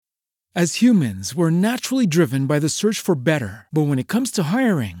As humans, we're naturally driven by the search for better. But when it comes to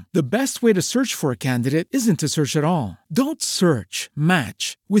hiring, the best way to search for a candidate isn't to search at all. Don't search,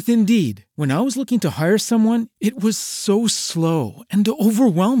 match with Indeed. When I was looking to hire someone, it was so slow and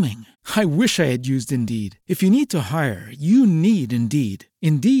overwhelming. I wish I had used Indeed. If you need to hire, you need Indeed.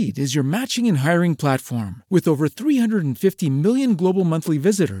 Indeed is your matching and hiring platform with over 350 million global monthly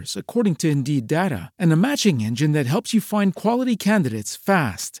visitors, according to Indeed data, and a matching engine that helps you find quality candidates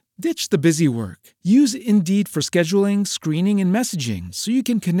fast. Ditch the busy work. Use Indeed for scheduling, screening, and messaging so you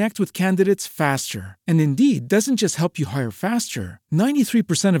can connect with candidates faster. And Indeed doesn't just help you hire faster.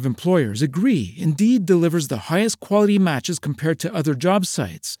 93% of employers agree Indeed delivers the highest quality matches compared to other job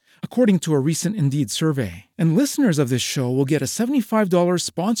sites, according to a recent Indeed survey. And listeners of this show will get a $75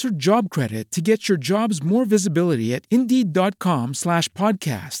 sponsored job credit to get your jobs more visibility at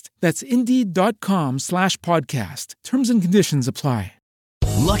Indeed.com/podcast. That's Indeed.com/podcast. Terms and conditions apply.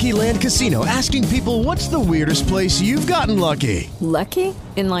 Lucky Land Casino, asking people, what's the weirdest place you've gotten lucky? Lucky?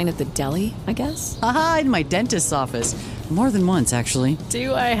 In line at the deli, I guess? Aha, in my dentist's office. More than once, actually.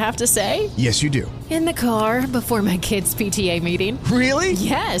 Do I have to say? Yes, you do. In the car before my kids' PTA meeting. Really?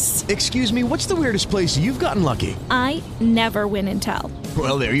 Yes. Excuse me, what's the weirdest place you've gotten lucky? I never win and tell.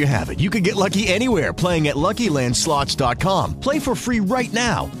 Well, there you have it. You can get lucky anywhere, playing at LuckyLandSlots.com. Play for free right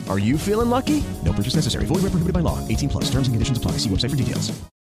now. Are you feeling lucky? No purchase necessary. Void where prohibited by law. 18+. Terms and conditions apply. See website for details.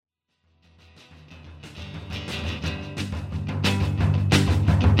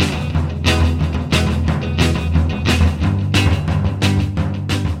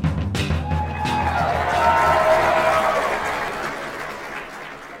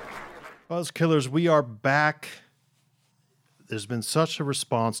 Buzzkillers, we are back. There's been such a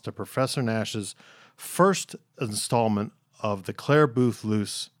response to Professor Nash's first installment of the Clare Boothe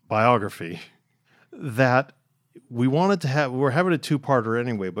Luce biography that we're having a two-parter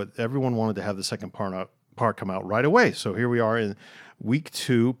anyway, but everyone wanted to have the second part come out right away. So here we are in week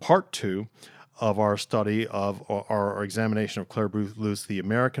 2, part 2 of our study of our examination of Clare Boothe Luce, the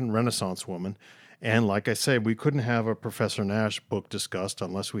American Renaissance woman. And like I said, we couldn't have a Professor Nash book discussed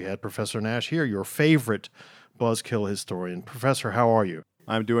unless we had Professor Nash here, your favorite Buzzkill historian. Professor, how are you?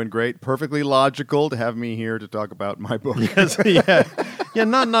 I'm doing great. Perfectly logical to have me here to talk about my book. Yes, yeah,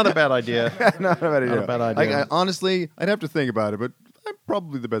 not a bad idea. Not a bad idea. Not a bad idea. Honestly, I'd have to think about it, but I'm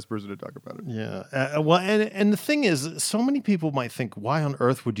probably the best person to talk about it. Yeah. Well, and the thing is, so many people might think, why on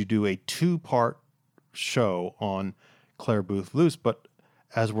earth would you do a 2-part show on Clare Boothe Luce? But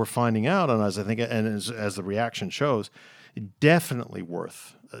as we're finding out, and as I think, and as the reaction shows, definitely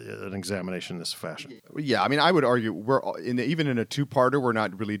worth an examination in this fashion. Yeah, I mean, I would argue even in a 2-parter, we're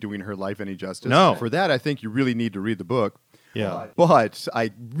not really doing her life any justice. No. For that, I think you really need to read the book. Yeah. But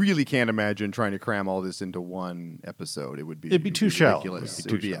I really can't imagine trying to cram all this into one episode. It'd be too shallow. Ridiculous.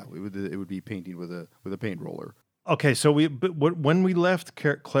 It would be painting with a paint roller. Okay, so when we left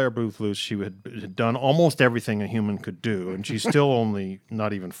Clare Boothe Luce, she had done almost everything a human could do, and she's still only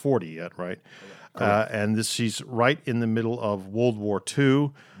not even 40 yet, right? And she's right in the middle of World War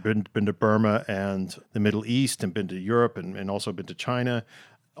II, been to Burma and the Middle East, and been to Europe, and also been to China.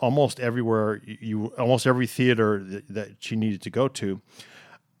 Almost everywhere, almost every theater that she needed to go to.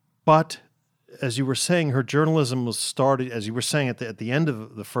 But as you were saying, her journalism was started, as you were saying at the end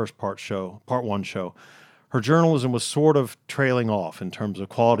of the first part 1 show, her journalism was sort of trailing off in terms of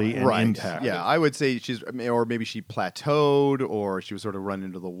quality and impact. Yeah, I would say or maybe she plateaued, or she was sort of run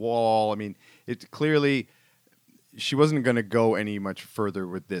into the wall. I mean, it clearly, she wasn't going to go any much further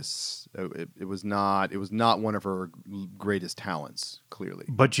with this. It was not one of her greatest talents, clearly.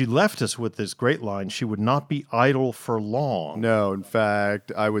 But you left us with this great line: she would not be idle for long. No, in fact,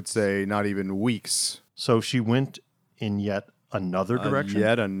 I would say not even weeks. So she went in yet another direction?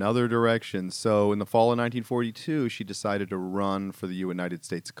 Yet another direction. So in the fall of 1942, she decided to run for the United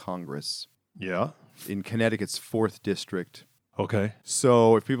States Congress. Yeah. In Connecticut's 4th District. Okay.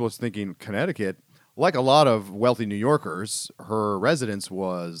 So if people are thinking Connecticut, like a lot of wealthy New Yorkers, her residence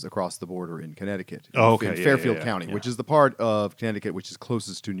was across the border in Connecticut. Oh, okay. In Fairfield County, which is the part of Connecticut which is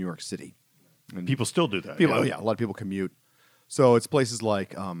closest to New York City. And people still do that. A lot of people commute. So it's places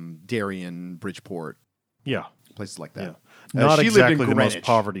like Darien, Bridgeport. Yeah. Places like that. Yeah. Not she exactly lived in the most Greenwich.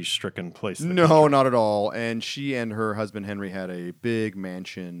 poverty-stricken place. No, not at all. And she and her husband Henry had a big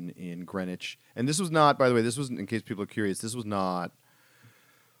mansion in Greenwich. And this was not, by the way, in case people are curious, this was not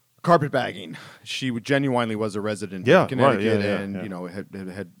carpetbagging. She genuinely was a resident of Connecticut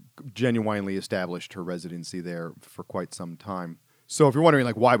had genuinely established her residency there for quite some time. So if you're wondering,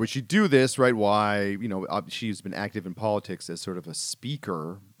 like, why would she do this, right? Why, she's been active in politics as sort of a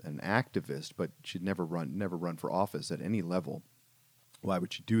speaker, an activist, but she'd never run for office at any level. Why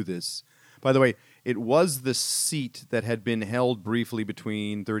would she do this? By the way, it was the seat that had been held briefly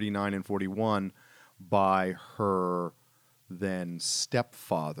between 39 and 41 by her then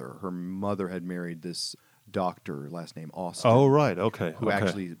stepfather. Her mother had married this doctor, last name Austin. Oh, right. Okay. Who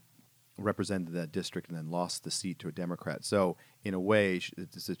actually represented that district and then lost the seat to a Democrat. So, in a way,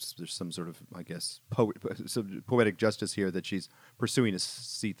 there's some sort of, I guess, some poetic justice here that she's pursuing a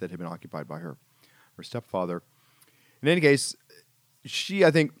seat that had been occupied by her stepfather. In any case, she,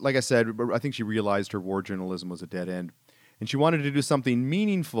 I think, like I said, I think she realized her war journalism was a dead end. And she wanted to do something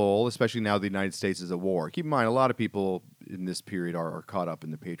meaningful, especially now the United States is at war. Keep in mind, a lot of people in this period are caught up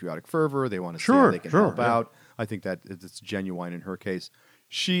in the patriotic fervor. They want to see how they can help out. I think that it's genuine in her case.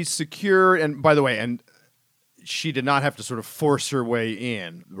 She secured, and by the way, and she did not have to sort of force her way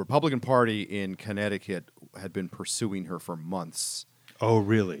in. The Republican Party in Connecticut had been pursuing her for months. Oh,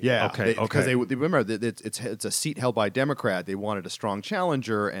 really? Yeah. Okay. Because they remember that it's a seat held by a Democrat. They wanted a strong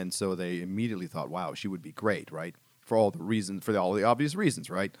challenger, and so they immediately thought, "Wow, she would be great, right?" For all the obvious reasons,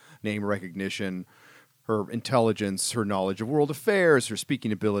 right? Name recognition, her intelligence, her knowledge of world affairs, her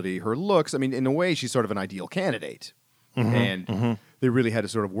speaking ability, her looks. I mean, in a way, she's sort of an ideal candidate. And they really had to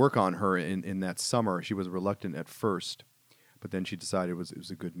sort of work on her in that summer. She was reluctant at first, but then she decided it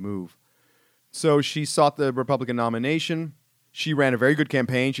was a good move. So she sought the Republican nomination. She ran a very good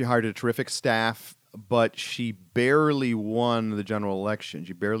campaign. She hired a terrific staff, but she barely won the general election.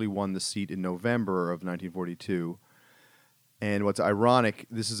 She barely won the seat in November of 1942. And what's ironic,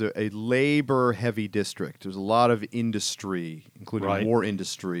 this is a labor-heavy district. There's a lot of industry, including war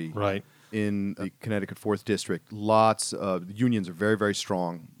industry, in the Connecticut 4th District. Lots of unions are very, very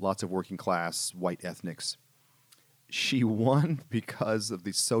strong. Lots of working-class white ethnics. She won because of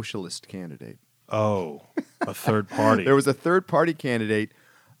the socialist candidate. Oh, a third party. There was a third-party candidate,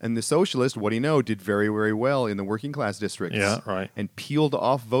 and the socialist, what do you know, did very, very well in the working-class districts. Yeah, right. And peeled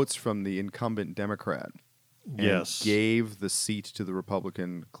off votes from the incumbent Democrat. And gave the seat to the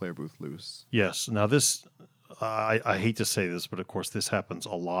Republican Clare Boothe Luce. Yes. Now this, I hate to say this, but of course this happens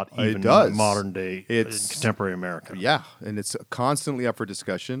a lot, even in modern day, contemporary America. Yeah, and it's constantly up for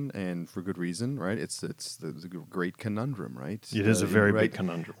discussion, and for good reason, right? It's a great conundrum, right? It is a very big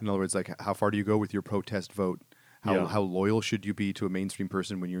conundrum. In other words, like, how far do you go with your protest vote? How loyal should you be to a mainstream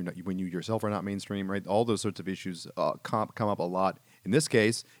person when you yourself are not mainstream, right? All those sorts of issues come up a lot. In this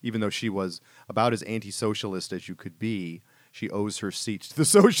case, even though she was about as anti-socialist as you could be, she owes her seat to the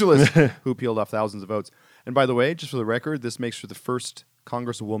socialist who peeled off thousands of votes. And by the way, just for the record, this makes her the first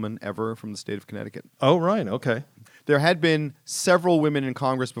congresswoman ever from the state of Connecticut. Oh, right. Okay. There had been several women in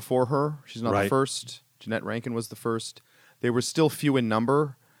Congress before her. She's not the first. Jeanette Rankin was the first. They were still few in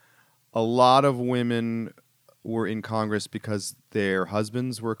number. A lot of women were in Congress because their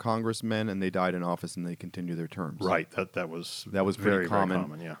husbands were congressmen and they died in office and they continued their terms. Right. That was very common. Very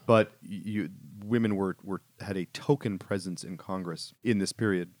common, yeah. But women had a token presence in Congress in this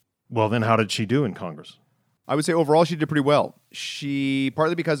period. Well, then how did she do in Congress? I would say overall she did pretty well. She,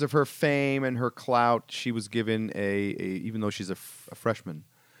 partly because of her fame and her clout, she was given even though she's a freshman,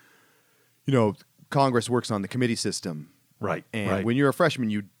 Congress works on the committee system. Right. And when you're a freshman,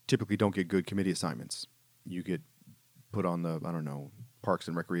 you typically don't get good committee assignments. You get put on the, Parks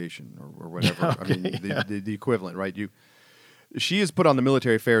and Recreation or whatever. Okay, I mean, the equivalent, right? She is put on the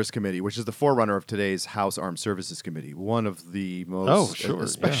Military Affairs Committee, which is the forerunner of today's House Armed Services Committee. One of the most,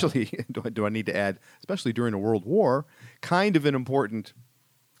 especially, do I need to add, especially during a world war, kind of an important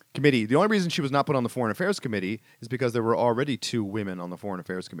committee. The only reason she was not put on the Foreign Affairs Committee is because there were already 2 women on the Foreign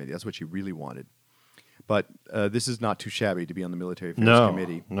Affairs Committee. That's what she really wanted. But this is not too shabby to be on the Military Affairs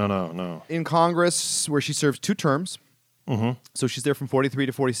Committee. No. In Congress, where she serves 2 terms, so she's there from 43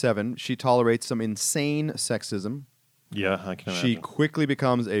 to 47, she tolerates some insane sexism. Yeah, I can imagine. She quickly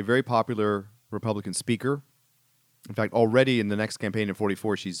becomes a very popular Republican speaker. In fact, already in the next campaign in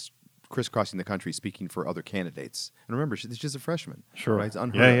 44, she's crisscrossing the country speaking for other candidates. And remember, she's a freshman. Sure. Right? It's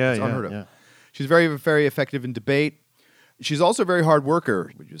unheard of. Yeah. She's very, very effective in debate. She's also a very hard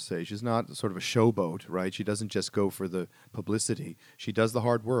worker, would you say. She's not sort of a showboat, right? She doesn't just go for the publicity. She does the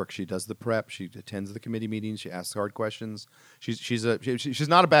hard work. She does the prep. She attends the committee meetings. She asks hard questions. She's not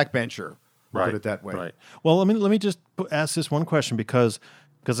a backbencher. Right. Put it that way. Right. Well, let me just ask this one question because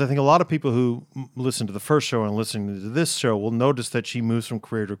I think a lot of people who listen to the first show and listening to this show will notice that she moves from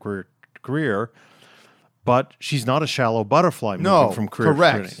career to career. But she's not a shallow butterfly moving from career to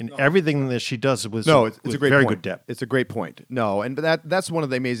career. And everything that she does was it's a great very point. good depth. It's a great point. No, and that's one of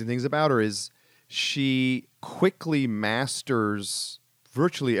the amazing things about her is she quickly masters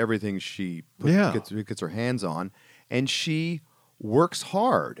virtually everything she gets her hands on, and she works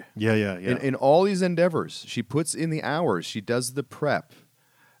hard. Yeah. In all these endeavors. She puts in the hours. She does the prep.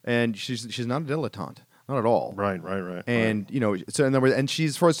 And she's not a dilettante. Not at all. Right. And, so in other words,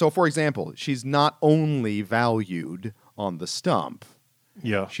 and for example, she's not only valued on the stump.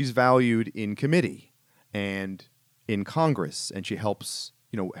 Yeah. She's valued in committee and in Congress, and she helps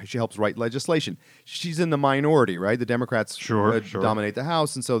write legislation. She's in the minority, right? The Democrats Sure. dominate the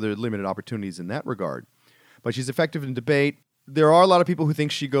House, and so there are limited opportunities in that regard. But she's effective in debate. There are a lot of people who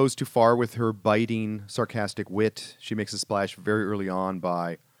think she goes too far with her biting, sarcastic wit. She makes a splash very early on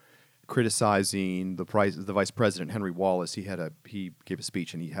by criticizing the vice president, Henry Wallace. He gave a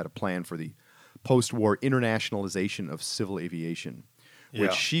speech, and he had a plan for the post-war internationalization of civil aviation,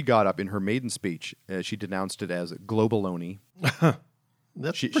 which she got up in her maiden speech. She denounced it as globaloney.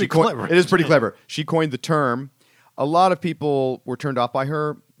 That's pretty clever. It is pretty clever. She coined the term. A lot of people were turned off by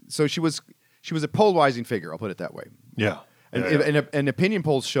her. So she was a polarizing figure, I'll put it that way. Yeah. And opinion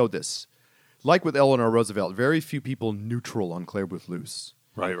polls showed this. Like with Eleanor Roosevelt, very few people neutral on Clare Boothe Luce.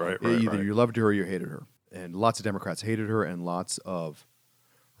 Right. Either you loved her or you hated her. And lots of Democrats hated her, and lots of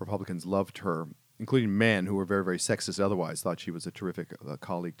Republicans loved her, including men who were very, very sexist otherwise, thought she was a terrific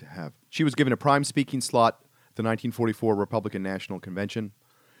colleague to have. She was given a prime speaking slot at the 1944 Republican National Convention,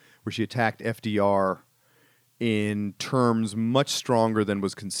 where she attacked FDR in terms much stronger than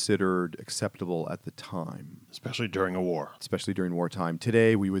was considered acceptable at the time. Especially during a war. Especially during wartime.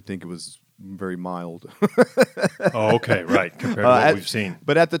 Today, we would think it was very mild. Oh, okay, right, compared to what we've seen.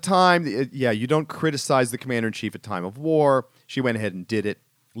 But at the time, you don't criticize the commander-in-chief at time of war. She went ahead and did it.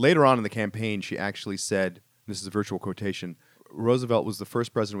 Later on in the campaign, she actually said, this is a virtual quotation, Roosevelt was the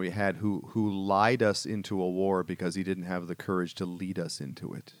first president we had who lied us into a war because he didn't have the courage to lead us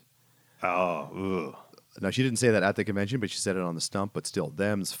into it. Oh, ugh. Now, she didn't say that at the convention, but she said it on the stump. But still,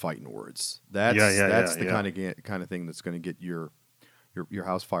 them's fighting words. That's the kind of thing that's going to get your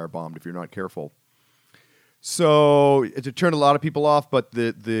house firebombed if you're not careful. So it turned a lot of people off, but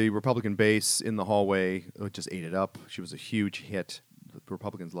the Republican base in the hallway just ate it up. She was a huge hit. The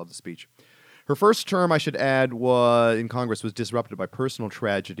Republicans loved the speech. Her first term, I should add, in Congress was disrupted by personal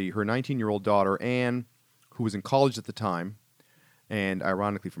tragedy. Her 19-year-old daughter, Anne, who was in college at the time, and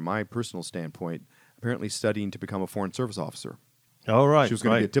ironically from my personal standpoint, apparently studying to become a foreign service officer. Oh, right. She was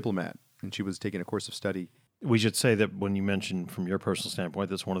going to be a diplomat, and she was taking a course of study. We should say that when you mentioned from your personal standpoint,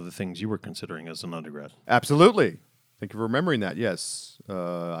 that's one of the things you were considering as an undergrad. Absolutely. Thank you for remembering that. Yes.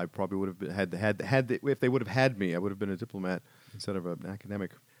 I probably would have if they would have had me, I would have been a diplomat instead of an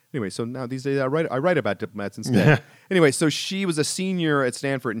academic. Anyway, so now these days I write about diplomats instead. Anyway, so she was a senior at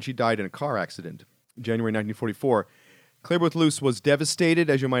Stanford, and she died in a car accident in January 1944. Clare Boothe Luce was devastated,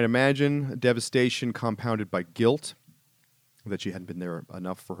 as you might imagine, devastation compounded by guilt that she hadn't been there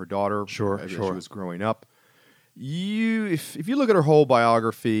enough for her daughter as she was growing up. If you look at her whole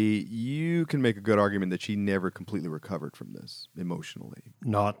biography, you can make a good argument that she never completely recovered from this emotionally.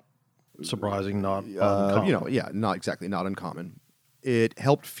 Not surprising, not uncommon. Not uncommon. It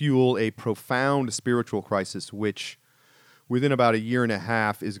helped fuel a profound spiritual crisis, which within about a year and a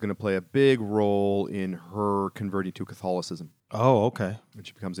half is going to play a big role in her converting to Catholicism. Oh, okay. And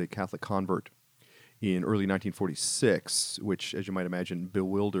she becomes a Catholic convert in early 1946, which, as you might imagine,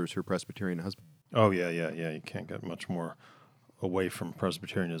 bewilders her Presbyterian husband. Oh, yeah. You can't get much more away from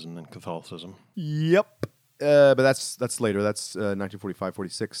Presbyterianism than Catholicism. Yep. But that's later. That's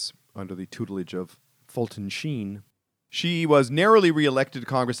 1945-46, under the tutelage of Fulton Sheen. She was narrowly reelected to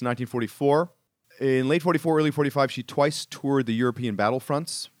Congress in 1944. In late 44, early 45, she twice toured the European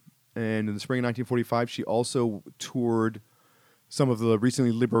battlefronts. And in the spring of 1945, she also toured some of the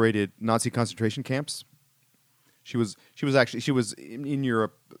recently liberated Nazi concentration camps. She was in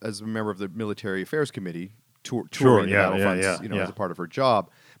Europe as a member of the Military Affairs Committee, touring the battlefronts, as a part of her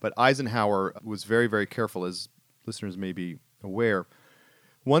job. But Eisenhower was very, very careful, as listeners may be aware.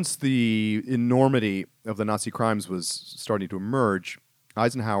 Once the enormity of the Nazi crimes was starting to emerge,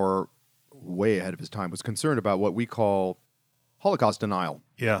 Eisenhower, way ahead of his time, was concerned about what we call Holocaust denial.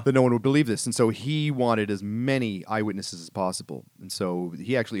 Yeah. That no one would believe this. And so he wanted as many eyewitnesses as possible. And so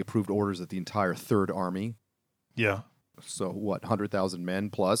he actually approved orders that the entire Third Army, so 100,000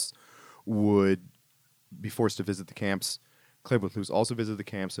 men plus, would be forced to visit the camps. Clare Boothe Luce also visited the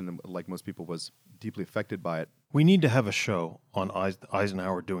camps and, like most people, was deeply affected by it. We need to have a show on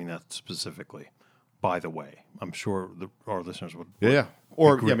Eisenhower doing that specifically, by the way. I'm sure our listeners would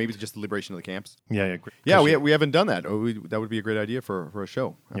agree. Maybe it's just the liberation of the camps. Yeah. We haven't done that. That would be a great idea for a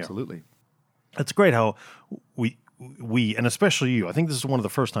show. Absolutely. Yeah. It's great how we, and especially you, I think this is one of the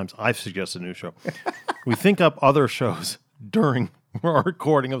first times I've suggested a new show. We think up other shows during our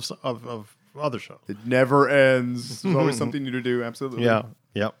recording of other show. It never ends. There's always something new to do. Absolutely. Yeah.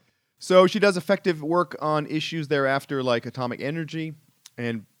 Yep. So she does effective work on issues thereafter, like atomic energy.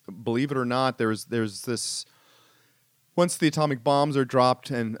 And believe it or not, there's this. Once the atomic bombs are dropped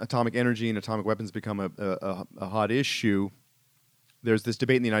and atomic energy and atomic weapons become a hot issue, there's this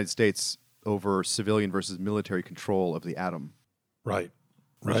debate in the United States over civilian versus military control of the atom. Right.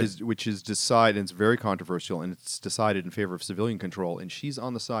 Which is decided, and it's very controversial, and it's decided in favor of civilian control. And she's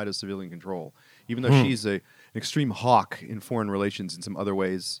on the side of civilian control, even though she's an extreme hawk in foreign relations in some other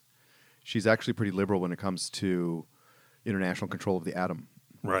ways. She's actually pretty liberal when it comes to international control of the atom.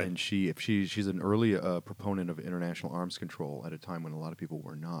 Right. And she's an early proponent of international arms control at a time when a lot of people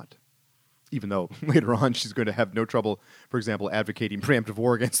were not. Even though later on she's going to have no trouble, for example, advocating preemptive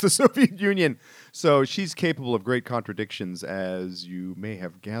war against the Soviet Union. So she's capable of great contradictions, as you may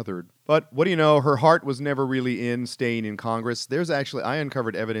have gathered. But what do you know? Her heart was never really in staying in Congress. I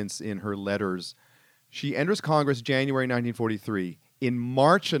uncovered evidence in her letters. She enters Congress January 1943. In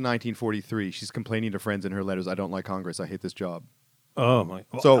March of 1943, she's complaining to friends in her letters, "I don't like Congress. I hate this job." Oh my!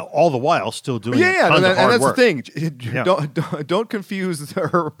 So all the while still doing tons of hard and that's work. the thing. Don't confuse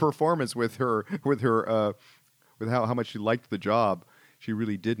her performance with how much she liked the job. She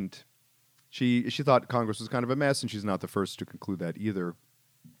really didn't. She thought Congress was kind of a mess, and she's not the first to conclude that either.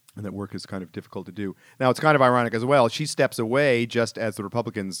 And that work is kind of difficult to do. Now it's kind of ironic as well. She steps away just as the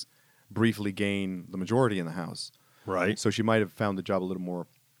Republicans briefly gain the majority in the House. Right. So she might have found the job a little more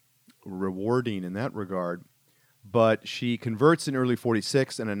rewarding in that regard. But she converts in early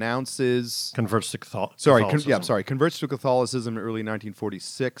 46 and announces... Converts to Catholicism. Converts to Catholicism in early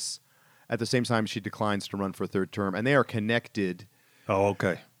 1946. At the same time, she declines to run for a third term. And they are connected. Oh,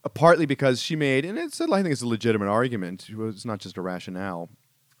 okay. Partly because she made, and I think it's a legitimate argument. It's not just a rationale.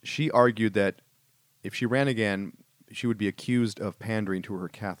 She argued that if she ran again, she would be accused of pandering to her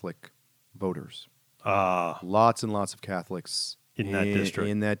Catholic voters. Lots and lots of Catholics... In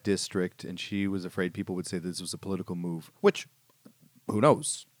that district, and she was afraid people would say that this was a political move, which, who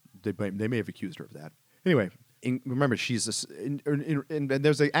knows? They may have accused her of that. Anyway, remember, she's and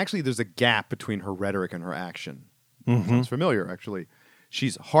there's a gap between her rhetoric and her action. Sounds familiar, actually.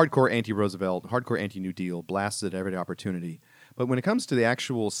 She's hardcore anti-Roosevelt, hardcore anti-New Deal, blasted at every opportunity. But when it comes to the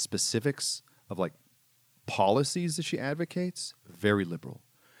actual specifics of like policies that she advocates, very liberal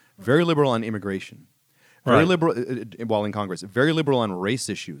on immigration. Very liberal, while in Congress, very liberal on race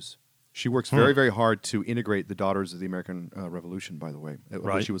issues. She works very, very hard to integrate the Daughters of the American Revolution, by the way, of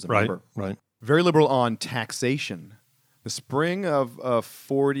which she was a member. Right. Very liberal on taxation. The spring of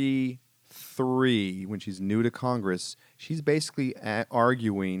 43, when she's new to Congress, she's basically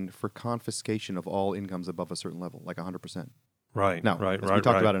arguing for confiscation of all incomes above a certain level, like 100%. Right. Now, as we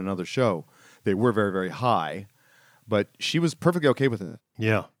talked about in another show, they were very, very high, but she was perfectly okay with it.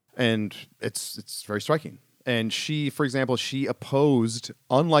 Yeah. And it's very striking. And she, for example, she opposed,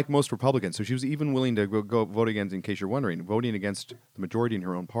 unlike most Republicans, so she was even willing to go vote against, in case you're wondering, voting against the majority in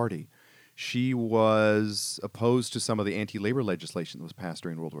her own party. She was opposed to some of the anti-labor legislation that was passed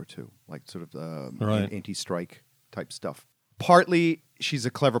during World War II, like sort of anti-strike type stuff. Partly, she's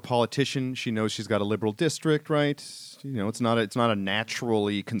a clever politician. She knows she's got a liberal district, right? You know, it's not a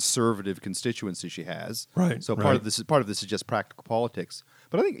naturally conservative constituency she has. Right. So part of this is just practical politics.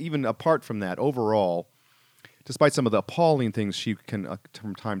 But I think even apart from that, overall, despite some of the appalling things she can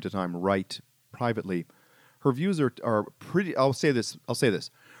from time to time write privately, her views are pretty. I'll say this.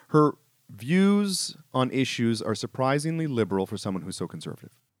 Her views on issues are surprisingly liberal for someone who's so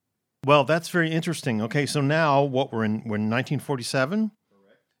conservative. Well, that's very interesting. Okay, so now we're in 1947.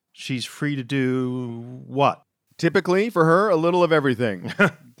 Correct. She's free to do what? Typically, for her, a little of everything.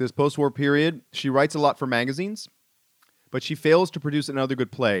 This post-war period, she writes a lot for magazines, but she fails to produce another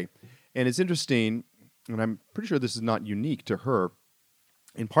good play. And it's interesting, and I'm pretty sure this is not unique to her.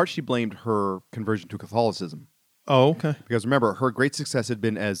 In part, she blamed her conversion to Catholicism. Oh, okay. Because remember, her great success had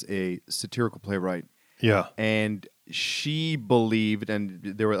been as a satirical playwright. Yeah. And she believed, and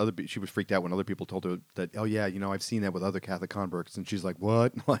there were she was freaked out when other people told her that, oh yeah, I've seen that with other Catholic converts. And she's like,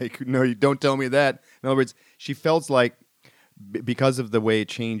 what? Like, no, you don't tell me that. In other words, she felt like because of the way it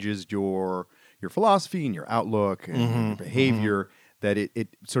changes your philosophy and your outlook and your behavior, that it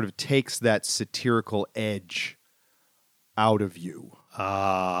sort of takes that satirical edge out of you.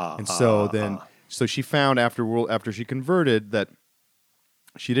 And so she found after she converted that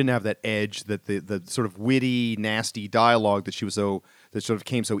she didn't have that edge, that the sort of witty, nasty dialogue that sort of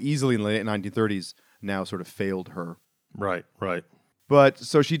came so easily in the late 1930s now sort of failed her. Right. But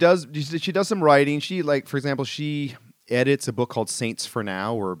so she does some writing. She, like, for example, she edits a book called Saints for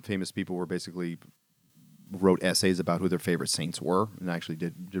Now, where famous people were basically wrote essays about who their favorite saints were, and actually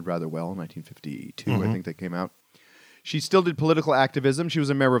did rather well in 1952, I think they came out. She still did political activism. She was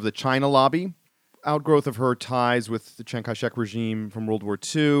a member of the China lobby, outgrowth of her ties with the Chiang Kai-shek regime from World War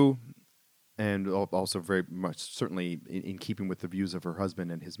II, and also very much certainly in keeping with the views of her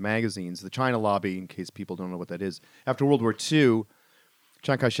husband and his magazines. The China lobby, in case people don't know what that is, after World War II,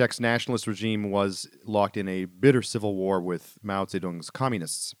 Chiang Kai-shek's nationalist regime was locked in a bitter civil war with Mao Zedong's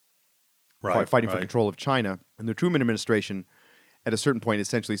communists, fighting for control of China. And the Truman administration, at a certain point,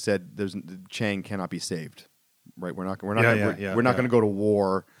 essentially said, "Chiang cannot be saved. Right? We're not going to go to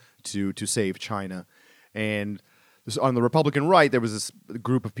war to save China." And on the Republican right, there was this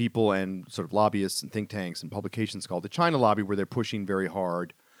group of people and sort of lobbyists and think tanks and publications called the China Lobby, where they're pushing very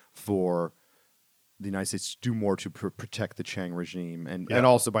hard for the United States to do more to protect the Chiang regime, and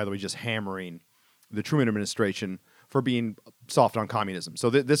also, by the way, just hammering the Truman administration for being soft on communism. So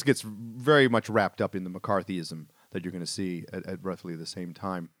this gets very much wrapped up in the McCarthyism that you're going to see at roughly the same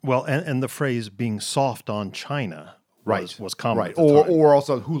time. Well, and the phrase being soft on China was common. Right. At the time. Or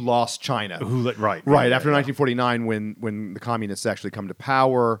also who lost China. Right. After 1949, when the communists actually come to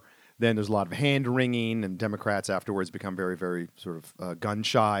power, then there's a lot of hand-wringing, and Democrats afterwards become very, very sort of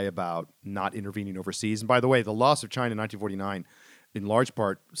gun-shy about not intervening overseas. And by the way, the loss of China in 1949, in large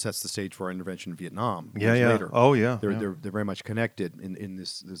part, sets the stage for our intervention in Vietnam. Later. Oh, yeah. They're very much connected in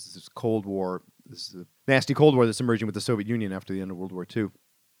this Cold War, this nasty Cold War that's emerging with the Soviet Union after the end of World War II.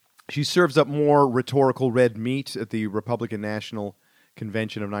 She serves up more rhetorical red meat at the Republican National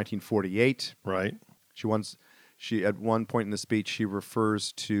Convention of 1948. Right. She at one point in the speech, she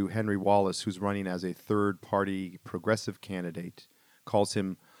refers to Henry Wallace, who's running as a third-party progressive candidate, calls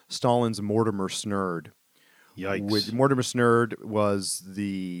him Stalin's Mortimer Snerd. Yikes. Mortimer Snerd was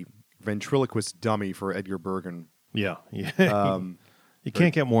the ventriloquist dummy for Edgar Bergen. Yeah. You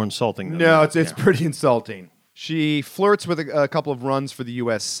can't get more insulting than No, that. it's pretty insulting. She flirts with a couple of runs for the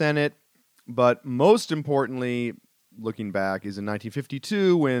U.S. Senate, but most importantly, looking back, is in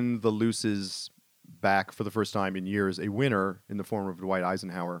 1952 when the Luce's back for the first time in years a winner in the form of Dwight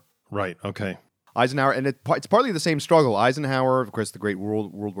Eisenhower. Right, okay. Eisenhower, and it's partly the same struggle. Eisenhower, of course, the great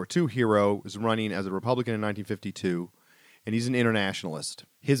World War II hero, is running as a Republican in 1952, and he's an internationalist.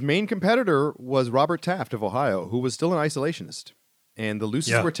 His main competitor was Robert Taft of Ohio, who was still an isolationist. And the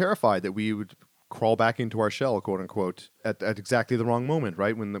Luces were terrified that we would crawl back into our shell, quote unquote, at exactly the wrong moment,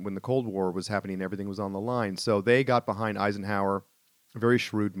 right? When the Cold War was happening, everything was on the line. So they got behind Eisenhower, a very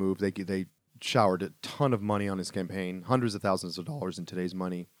shrewd move. They showered a ton of money on his campaign, hundreds of thousands of dollars in today's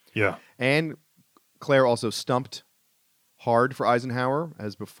money. Yeah. And Claire also stumped hard for Eisenhower,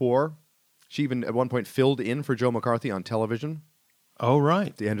 as before. She even at one point filled in for Joe McCarthy on television. Oh, right.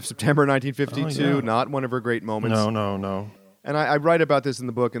 At the end of September 1952, not one of her great moments. No. And I write about this in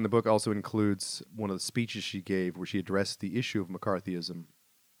the book, and the book also includes one of the speeches she gave where she addressed the issue of McCarthyism.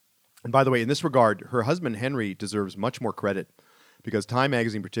 And by the way, in this regard, her husband Henry deserves much more credit, because Time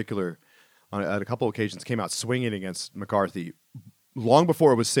magazine in particular, at a couple of occasions, came out swinging against McCarthy long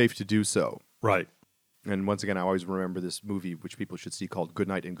before it was safe to do so. Right. And once again, I always remember this movie, which people should see, called Good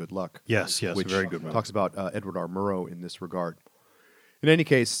Night and Good Luck. Yes, which very good movie. Talks about Edward R. Murrow in this regard. In any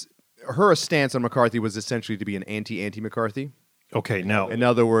case, her stance on McCarthy was essentially to be an anti-McCarthy. Okay, now, in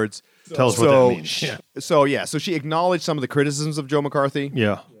other words, tell us what that means. So she acknowledged some of the criticisms of Joe McCarthy.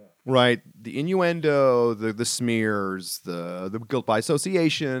 Yeah. Right. The innuendo, the smears, the guilt by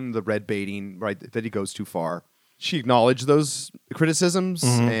association, the red baiting, right, that he goes too far. She acknowledged those criticisms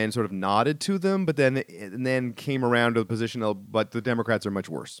and sort of nodded to them, but then came around to the position of, but the Democrats are much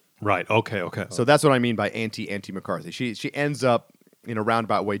worse. Right. Okay. So that's what I mean by anti-McCarthy. She ends up in a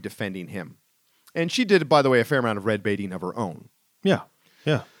roundabout way defending him. And she did, by the way, a fair amount of red baiting of her own. Yeah.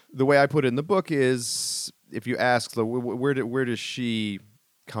 The way I put it in the book is, if you ask, where does she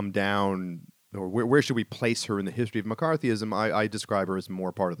come down, or where should we place her in the history of McCarthyism, I describe her as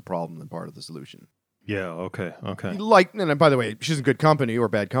more part of the problem than part of the solution. Yeah, okay. And by the way, she's in good company or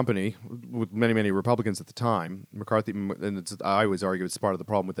bad company with many, many Republicans at the time. McCarthy, and I always argue it's part of the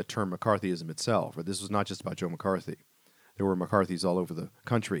problem with the term McCarthyism itself. Or this was not just about Joe McCarthy. There were McCarthys all over the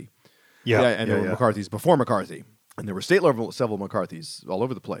country. And there were McCarthys before McCarthy. And there were state-level several McCarthys all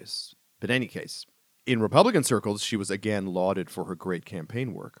over the place. But in any case, in Republican circles, she was again lauded for her great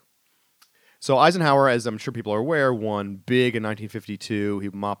campaign work. So Eisenhower, as I'm sure people are aware, won big in 1952. He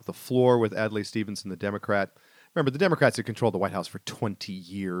mopped the floor with Adlai Stevenson, the Democrat. Remember, the Democrats had controlled the White House for 20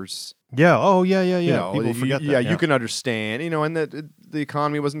 years. Yeah. Oh, yeah. People forget that. Yeah, you can understand. And the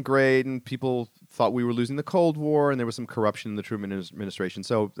economy wasn't great, and people thought we were losing the Cold War, and there was some corruption in the Truman administration.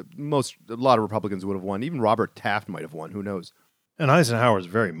 So a lot of Republicans would have won. Even Robert Taft might have won. Who knows? And Eisenhower is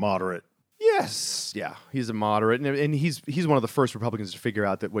very moderate. Yes, yeah, he's a moderate, and he's one of the first Republicans to figure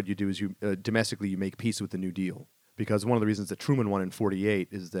out that what you do is you domestically you make peace with the New Deal, because one of the reasons that Truman won in '48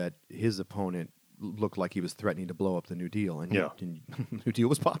 is that his opponent looked like he was threatening to blow up the New Deal, and the New Deal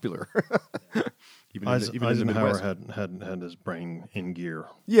was popular. even in the Eisenhower Midwest. had his brain in gear.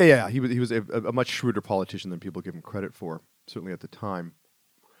 Yeah, he was a much shrewder politician than people give him credit for, certainly at the time.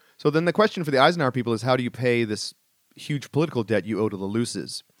 So then the question for the Eisenhower people is, how do you pay this huge political debt you owe to the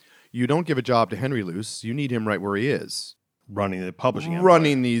Luces? You don't give a job to Henry Luce. You need him right where he is. Running the publishing empire.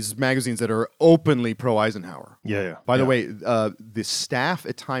 Running these magazines that are openly pro-Eisenhower. Yeah. By the way, the staff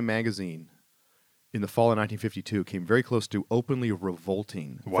at Time magazine in the fall of 1952 came very close to openly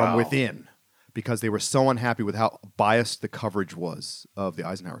revolting from within because they were so unhappy with how biased the coverage was of the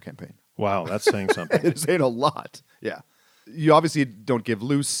Eisenhower campaign. Wow, that's saying something. It's saying a lot. Yeah. You obviously don't give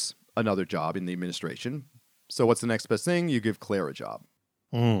Luce another job in the administration. So what's the next best thing? You give Claire a job.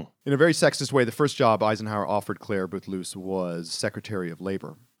 In a very sexist way, the first job Eisenhower offered Claire Booth Luce was Secretary of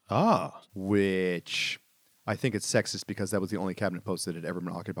Labor. Which I think it's sexist because that was the only cabinet post that had ever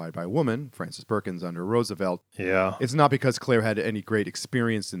been occupied by a woman, Frances Perkins under Roosevelt. Yeah. It's not because Claire had any great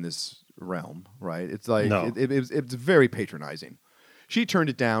experience in this realm, right? It's like it's very patronizing. She turned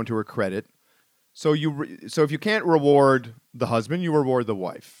it down to her credit. So if you can't reward the husband, you reward the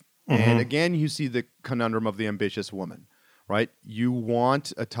wife. And again, you see the conundrum of the ambitious woman, right? You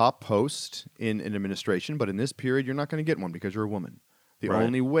want a top post in an administration, but in this period, you're not going to get one because you're a woman. The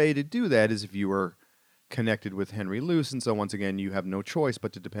only way to do that is if you are connected with Henry Luce, and so once again, you have no choice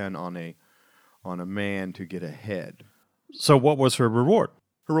but to depend on a man to get ahead. So what was her reward?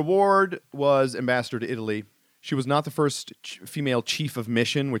 Her reward was ambassador to Italy. She was not the first female chief of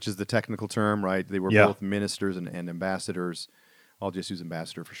mission, which is the technical term, right? They were both ministers and ambassadors. I'll just use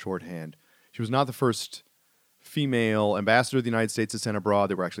ambassador for shorthand. She was not the first female ambassador of the United States to send abroad.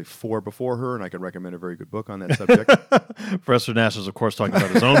 There were actually 4 before her, and I can recommend a very good book on that subject. Professor Nash is, of course, talking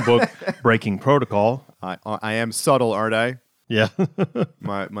about his own book, Breaking Protocol. I am subtle, aren't I? Yeah.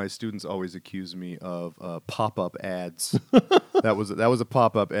 My students always accuse me of pop-up ads. That was a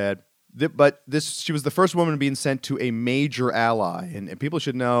pop-up ad. But she was the first woman being sent to a major ally. And people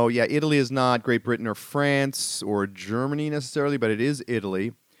should know, Italy is not Great Britain or France or Germany necessarily, but it is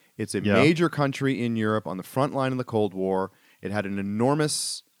Italy. It's a major country in Europe on the front line of the Cold War. It had an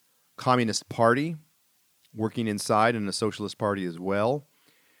enormous communist party working inside and a socialist party as well.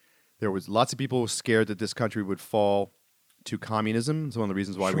 There was lots of people scared that this country would fall to communism. It's one of the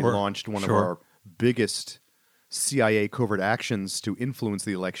reasons why we launched one of our biggest CIA covert actions to influence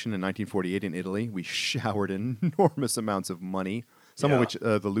the election in 1948 in Italy. We showered enormous amounts of money, some of which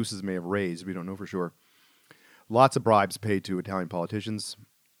the Luces may have raised. We don't know for sure. Lots of bribes paid to Italian politicians,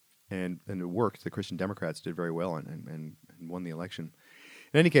 and it worked. The Christian Democrats did very well and won the election.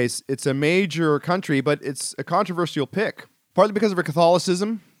 In any case, it's a major country, but it's a controversial pick, partly because of her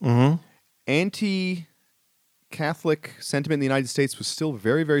Catholicism. Anti-Catholic sentiment in the United States was still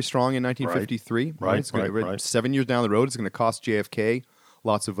very, very strong in 1953. Right. 7 years down the road, it's going to cost JFK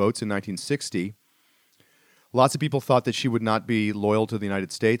lots of votes in 1960. Lots of people thought that she would not be loyal to the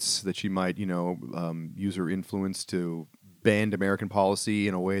United States, that she might, use her influence to bend American policy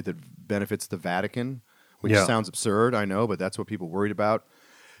in a way that benefits the Vatican, which sounds absurd, I know, but that's what people worried about.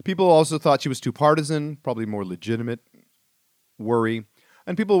 People also thought she was too partisan, probably more legitimate worry.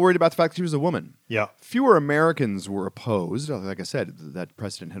 And people were worried about the fact that she was a woman. Yeah. Fewer Americans were opposed. Like I said, that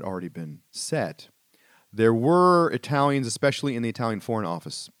precedent had already been set. There were Italians, especially in the Italian Foreign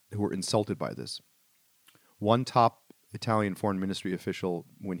Office, who were insulted by this. One top Italian foreign ministry official,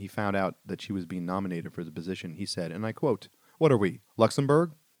 when he found out that she was being nominated for the position, he said, and I quote, "What are we,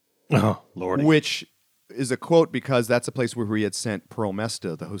 Luxembourg?" Oh, Lordy. Which is a quote because that's a place where we had sent Pearl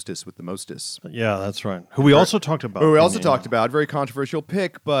Mesta, the hostess with the mostess. Yeah, that's right. Who we also talked about. Very controversial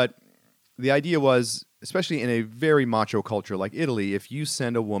pick, but the idea was, especially in a very macho culture like Italy, if you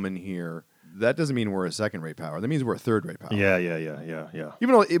send a woman here, that doesn't mean we're a second-rate power. That means we're a third-rate power. Yeah.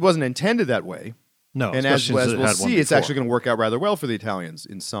 Even though it wasn't intended that way. No, and as we'll see, it's actually going to work out rather well for the Italians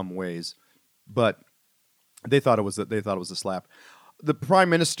in some ways. But they thought it was a slap. The prime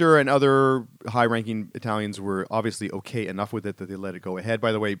minister and other high-ranking Italians were obviously okay enough with it that they let it go ahead.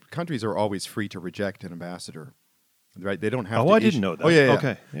 By the way, countries are always free to reject an ambassador, right? They don't have to. I didn't know that. Oh, yeah.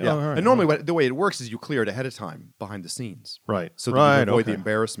 Okay. Yeah. All right. And normally the way it works is you clear it ahead of time behind the scenes. Right. So that you avoid the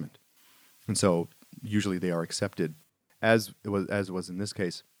embarrassment. And so usually they are accepted, as it was in this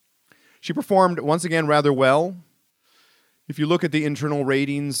case. She performed, once again, rather well. If you look at the internal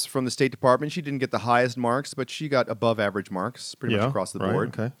ratings from the State Department, she didn't get the highest marks, but she got above-average marks pretty much across the board.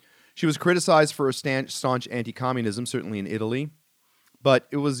 Okay. She was criticized for her staunch anti-communism, certainly in Italy. But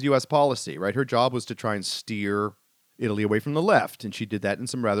it was U.S. policy, right? Her job was to try and steer Italy away from the left, and she did that in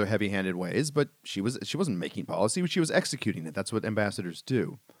some rather heavy-handed ways. But she wasn't making policy; she was executing it. That's what ambassadors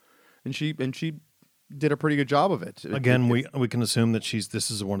do, and she did a pretty good job of it. Again, we can assume that this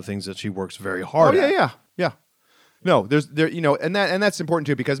is one of the things that she works very hard. Oh at. yeah. No, and that's important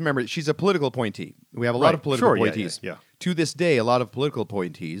too, because remember, she's a political appointee. We have a lot of political appointees. Yeah. To this day, a lot of political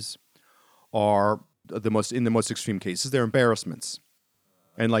appointees are in the most extreme cases, they're embarrassments.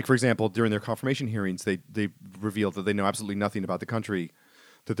 And like, for example, during their confirmation hearings, they revealed that they know absolutely nothing about the country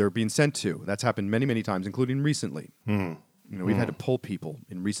that they're being sent to. That's happened many, many times, including recently. We've had to pull people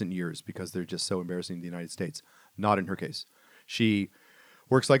in recent years because they're just so embarrassing in the United States. Not in her case. She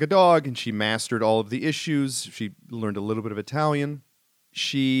works like a dog, and she mastered all of the issues. She learned a little bit of Italian.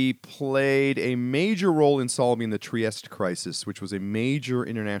 She played a major role in solving the Trieste crisis, which was a major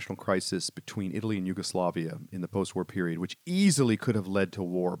international crisis between Italy and Yugoslavia in the post-war period, which easily could have led to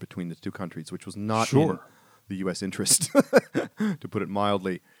war between the two countries, which was not in the U.S. interest, to put it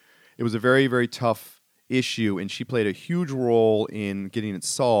mildly. It was a very, very tough issue, and she played a huge role in getting it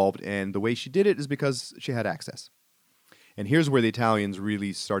solved, and the way she did it is because she had access. And here's where the Italians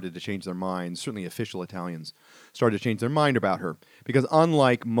really started to change their minds, certainly official Italians started to change their mind about her. Because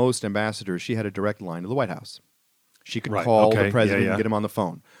unlike most ambassadors, she had a direct line to the White House. She could call the president and get him on the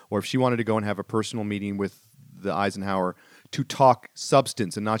phone. Or if she wanted to go and have a personal meeting with the Eisenhower to talk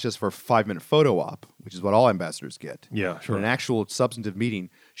substance and not just for a 5-minute photo op, which is what all ambassadors get. Yeah, sure. An actual substantive meeting,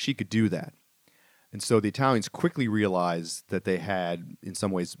 she could do that. And so the Italians quickly realized that they had, in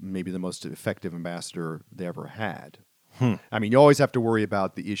some ways, maybe the most effective ambassador they ever had. I mean, you always have to worry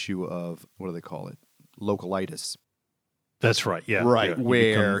about the issue of, what do they call it? Localitis. That's right, yeah. Right, yeah.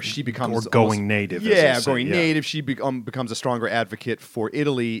 where she becomes... Or going native. Native. She becomes a stronger advocate for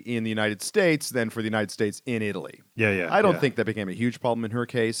Italy in the United States than for the United States in Italy. Yeah. I don't think that became a huge problem in her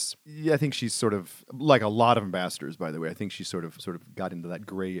case. Yeah, I think she's sort of, like a lot of ambassadors, by the way, I think she sort of got into that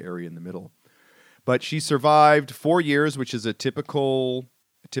gray area in the middle. But she survived 4 years, which is a typical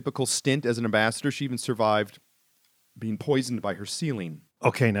stint as an ambassador. She even survived being poisoned by her ceiling.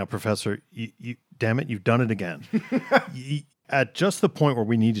 Okay, now, Professor, you damn it, you've done it again. At just the point where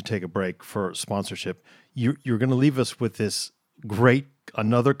we need to take a break for sponsorship, you're going to leave us with this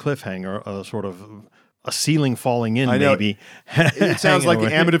another cliffhanger, sort of a ceiling falling in, maybe. It sounds like the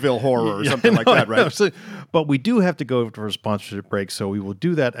Amityville horror or something like that, right? But we do have to go for a sponsorship break, so we will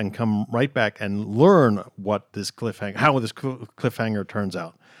do that and come right back and learn how this cliffhanger turns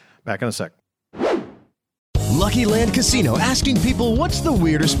out. Back in a sec. Lucky Land Casino, asking people, what's the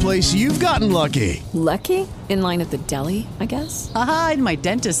weirdest place you've gotten lucky? Lucky? In line at the deli, I guess? Aha, in my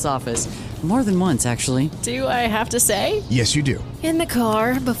dentist's office. More than once, actually. Do I have to say? Yes, you do. In the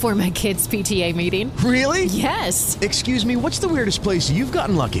car before my kids' PTA meeting. Really? Yes. Excuse me, what's the weirdest place you've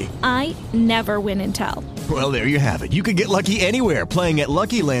gotten lucky? I never win and tell. Well, there you have it. You can get lucky anywhere, playing at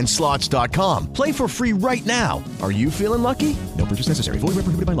LuckyLandSlots.com. Play for free right now. Are you feeling lucky? No purchase necessary. Void where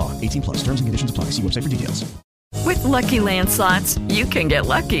prohibited by law. 18+. Terms and conditions apply. See website for details. With Lucky Land Slots, you can get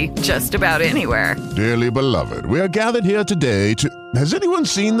lucky just about anywhere. Dearly beloved, we are gathered here today to... Has anyone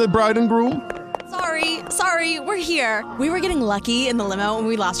seen the bride and groom? Sorry, we're here. We were getting lucky in the limo and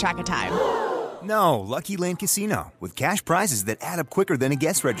we lost track of time. No, Lucky Land Casino, with cash prizes that add up quicker than a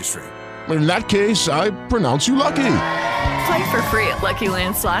guest registry. In that case, I pronounce you lucky. Play for free at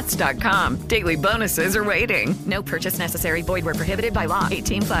LuckyLandSlots.com. Daily bonuses are waiting. No purchase necessary. Void where prohibited by law.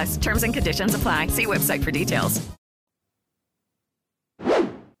 18+. Terms and conditions apply. See website for details.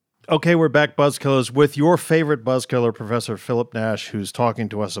 Okay, we're back, Buzzkillers, with your favorite Buzzkiller, Professor Philip Nash, who's talking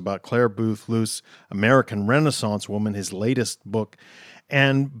to us about Clare Boothe Luce, American Renaissance Woman, his latest book.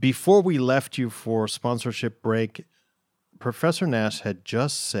 And before we left you for sponsorship break, Professor Nash had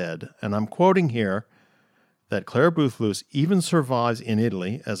just said, and I'm quoting here, that Clare Boothe Luce even survives in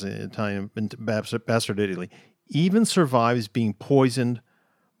Italy, as an Italian ambassador to Italy, even survives being poisoned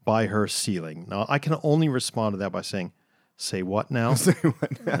by her ceiling. Now, I can only respond to that by saying, say what now? Say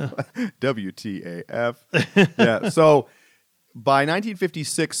what now? WTAF. Yeah, so by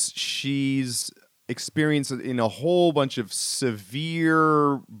 1956, she's experienced in a whole bunch of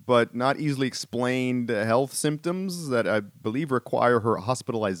severe but not easily explained health symptoms that I believe require her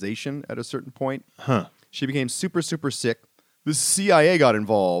hospitalization at a certain point. She became super, super sick. The CIA got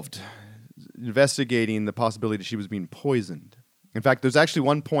involved, investigating the possibility she was being poisoned. In fact, there's actually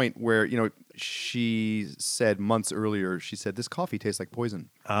one point where, she said months earlier, she said, this coffee tastes like poison.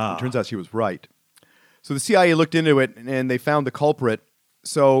 It turns out she was right. So the CIA looked into it, and they found the culprit.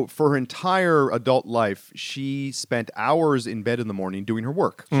 So for her entire adult life, she spent hours in bed in the morning doing her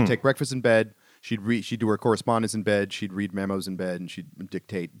work. She'd take breakfast in bed. She'd do her correspondence in bed. She'd read memos in bed, and she'd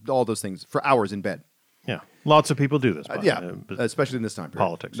dictate all those things for hours in bed. Yeah, lots of people do this. Especially in this time period.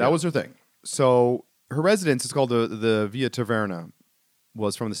 Politics. That was her thing. So her residence is called the Via Taverna,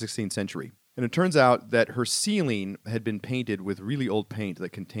 was from the 16th century. And it turns out that her ceiling had been painted with really old paint that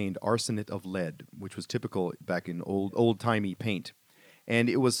contained arsenate of lead, which was typical back in old-timey paint. And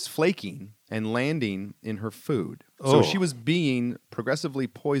it was flaking and landing in her food. So she was being progressively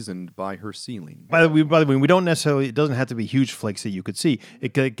poisoned by her ceiling. By the way, we don't necessarily, it doesn't have to be huge flakes that you could see.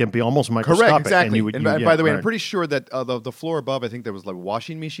 It can be almost microscopic. Correct, exactly. And by the way, I'm pretty sure that the floor above, I think there was like a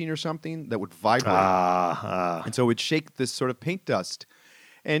washing machine or something that would vibrate. And so it would shake this sort of paint dust.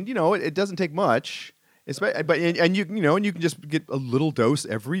 And, it doesn't take much. And you can just get a little dose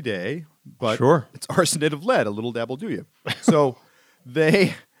every day. But it's arsenate of lead. A little dab will do you. So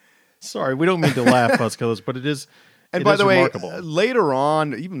Sorry, we don't mean to laugh, Buzzkillers, but it is. And by the way, later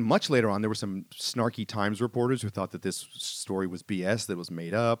on, even much later on, there were some snarky Times reporters who thought that this story was BS, that it was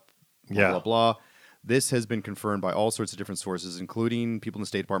made up, blah, blah, blah. This has been confirmed by all sorts of different sources, including people in the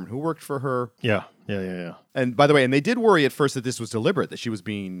State Department who worked for her. Yeah. And by the way, and they did worry at first that this was deliberate, that she was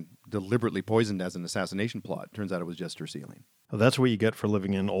being deliberately poisoned as an assassination plot. Turns out it was just her ceiling. Well, that's what you get for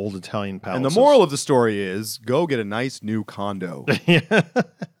living in old Italian palaces. And the moral of the story is, go get a nice new condo.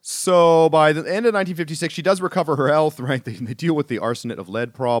 So by the end of 1956, she does recover her health, right? They deal with the arsenate of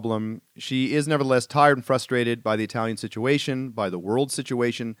lead problem. She is nevertheless tired and frustrated by the Italian situation, by the world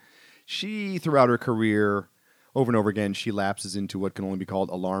situation. She, throughout her career, over and over again, she lapses into what can only be called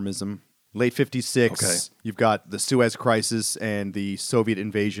alarmism. Late 56, You've got the Suez Crisis and the Soviet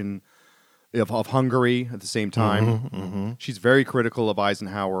invasion of Hungary at the same time. She's very critical of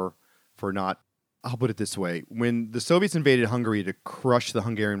Eisenhower for not, I'll put it this way, when the Soviets invaded Hungary to crush the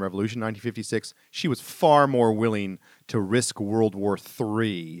Hungarian Revolution in 1956, she was far more willing to risk World War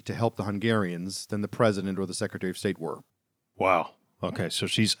III to help the Hungarians than the president or the Secretary of State were. Wow. Okay, so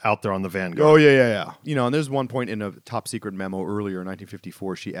she's out there on the vanguard. Oh, yeah. And there's one point in a top-secret memo earlier in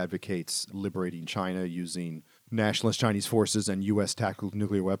 1954, she advocates liberating China using nationalist Chinese forces and U.S. tactical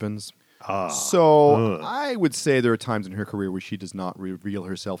nuclear weapons. I would say there are times in her career where she does not reveal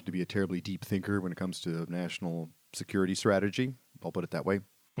herself to be a terribly deep thinker when it comes to national security strategy. I'll put it that way.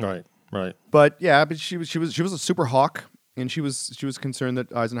 Right. But she was a super hawk. And she was concerned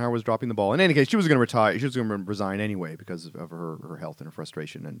that Eisenhower was dropping the ball. In any case, she was going to retire. She was going to resign anyway because of her health and her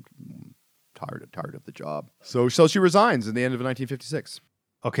frustration and tired of the job. So she resigns at the end of 1956.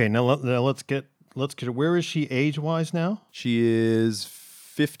 Okay, now let's get where is she age-wise now? She is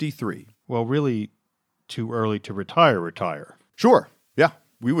 53. Well, really too early to retire. Sure. Yeah.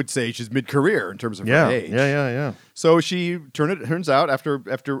 We would say she's mid-career in terms of her age. Yeah. So turns out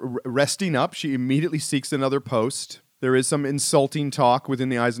after resting up, she immediately seeks another post. There is some insulting talk within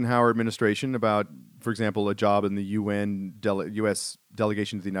the Eisenhower administration about, for example, a job in the U.S.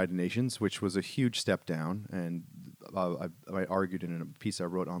 delegation to the United Nations, which was a huge step down. And I argued in a piece I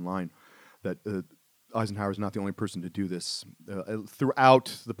wrote online that Eisenhower is not the only person to do this.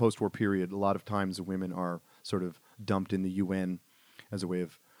 Throughout the post-war period, a lot of times women are sort of dumped in the UN as a way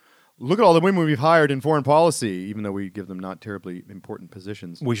of, look at all the women we've hired in foreign policy, even though we give them not terribly important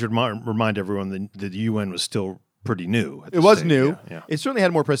positions. We should remind everyone that the UN was still pretty new. It was new. Yeah. It certainly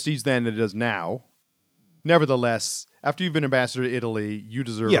had more prestige then than it does now. Nevertheless, after you've been ambassador to Italy, you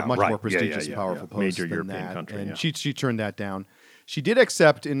deserve a much more prestigious and powerful post Major than European that. country. And she turned that down. She did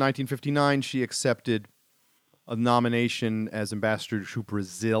accept, in 1959, she accepted a nomination as ambassador to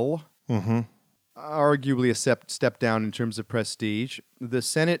Brazil. Arguably a step down in terms of prestige. The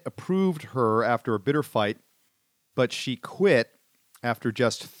Senate approved her after a bitter fight, but she quit after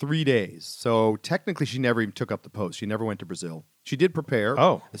just 3 days. So technically she never even took up the post. She never went to Brazil. She did prepare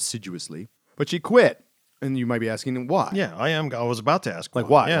assiduously, but she quit. And you might be asking why. Yeah, I was about to ask. Like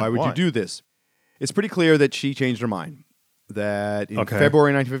why? Yeah, why would you do this? It's pretty clear that she changed her mind. That in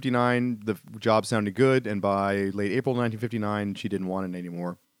February 1959, the job sounded good, and by late April 1959, she didn't want it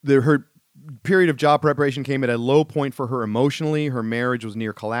anymore. Her period of job preparation came at a low point for her emotionally. Her marriage was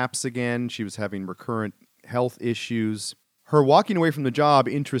near collapse again. She was having recurrent health issues. Her walking away from the job,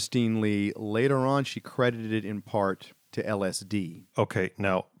 interestingly, later on, she credited it in part to LSD. Okay,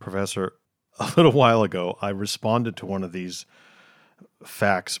 now, Professor, a little while ago, I responded to one of these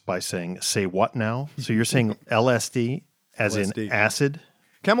facts by saying, say what now? So you're saying LSD as in acid?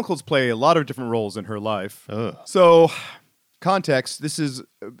 Chemicals play a lot of different roles in her life. So, context, this is,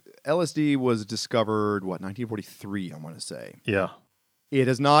 LSD was discovered, 1943, I want to say. Yeah. It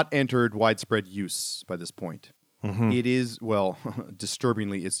has not entered widespread use by this point. It is,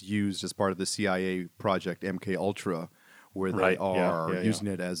 disturbingly, it's used as part of the CIA project MK Ultra, where they are using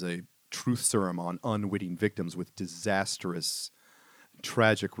it as a truth serum on unwitting victims with disastrous,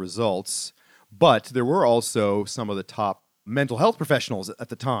 tragic results. But there were also some of the top mental health professionals at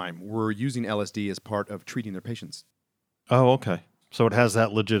the time were using LSD as part of treating their patients. Oh, okay. So it has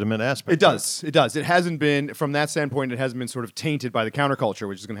that legitimate aspect. It does. It does. It hasn't been, from that standpoint, it hasn't been sort of tainted by the counterculture,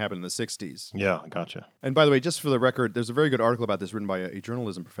 which is going to happen in the 60s. Yeah, gotcha. And by the way, just for the record, there's a very good article about this written by a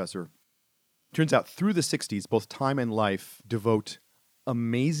journalism professor. Turns out through the 60s, both Time and Life devote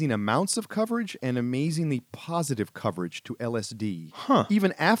amazing amounts of coverage and amazingly positive coverage to LSD,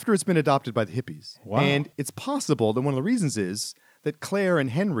 even after it's been adopted by the hippies. Wow. And it's possible that one of the reasons is that Claire and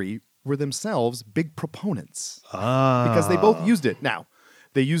Henry were themselves big proponents because they both used it. Now,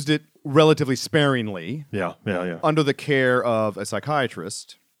 they used it relatively sparingly. Yeah. Under the care of a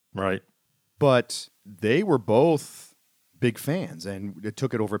psychiatrist. Right. But they were both big fans, and it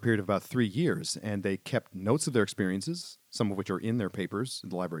took it over a period of about 3 years, and they kept notes of their experiences, some of which are in their papers in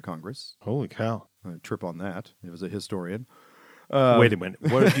the Library of Congress. Holy cow. Trip on that. It was a historian. Wait a minute.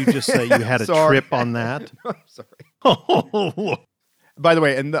 What did you just say? You had a trip on that? Sorry. By the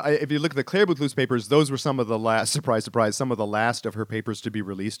way, and if you look at the Claire Booth Luce papers, those were some of the last, surprise, some of the last of her papers to be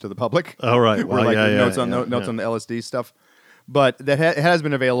released to the public. Oh, right. Well, notes on the LSD stuff. But that has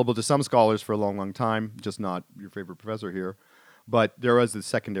been available to some scholars for a long, long time, just not your favorite professor here. But there was the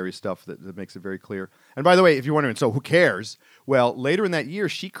secondary stuff that makes it very clear. And by the way, if you're wondering, so who cares? Well, later in that year,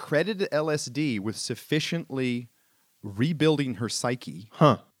 she credited LSD with sufficiently rebuilding her psyche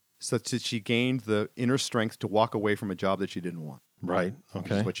such that she gained the inner strength to walk away from a job that she didn't want. Right. Okay.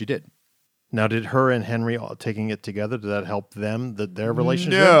 Which is what she did. Now, did her and Henry taking it together, did that help them, their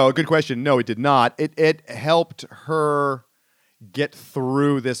relationship? No, good question. No, it did not. It helped her get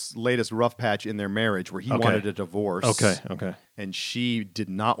through this latest rough patch in their marriage where he wanted a divorce. Okay. And she did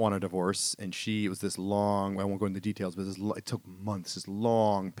not want a divorce. And it was this long, I won't go into the details, but it took months, this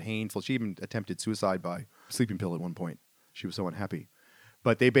long, painful. She even attempted suicide by sleeping pill at one point. She was so unhappy.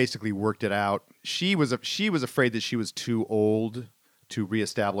 But they basically worked it out. She was afraid that she was too old to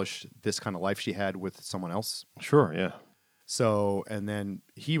reestablish this kind of life she had with someone else. Sure, yeah. So, and then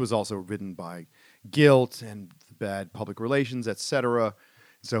he was also ridden by guilt and bad public relations, etc.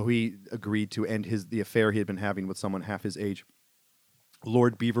 So he agreed to end the affair he had been having with someone half his age.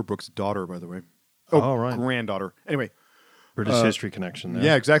 Lord Beaverbrook's daughter, by the way. Oh, right. Granddaughter. Anyway. British history connection there.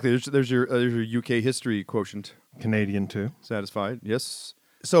 Yeah, exactly. There's your UK history quotient. Canadian too. Satisfied, yes.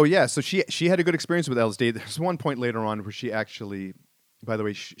 So she had a good experience with LSD. There's one point later on where she actually, by the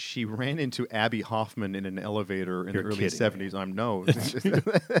way, she ran into Abby Hoffman in an elevator in the early 70s. No,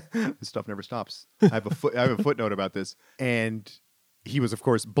 this stuff never stops. I have a footnote about this, and he was of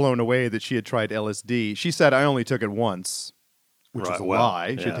course blown away that she had tried LSD. She said, "I only took it once." Which was a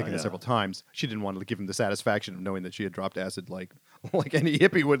lie. She had taken it several times. She didn't want to give him the satisfaction of knowing that she had dropped acid like any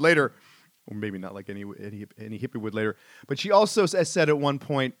hippie would later. Or maybe not like any hippie would later. But she also said at one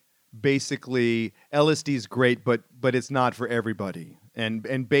point, basically, LSD is great, but it's not for everybody.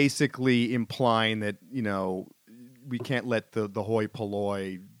 And basically implying that, we can't let the hoi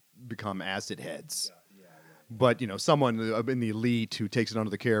polloi become acid heads. But, someone in the elite who takes it under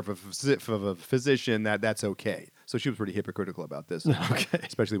the care of a physician, that's okay. So she was pretty hypocritical about this,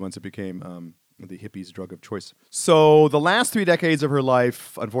 especially once it became the hippies' drug of choice. So the last 3 decades of her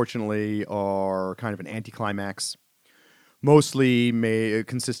life, unfortunately, are kind of an anticlimax, mostly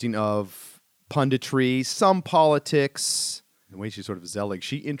consisting of punditry, some politics. The way she's sort of Zelig,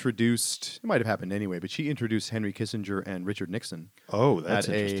 she introduced, it might have happened anyway, but she introduced Henry Kissinger and Richard Nixon. Oh, that's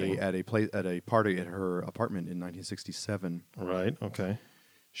interesting. At a party at her apartment in 1967. Right, okay.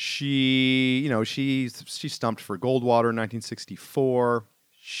 She stumped for Goldwater in 1964.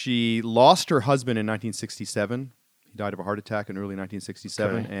 She lost her husband in 1967. He died of a heart attack in early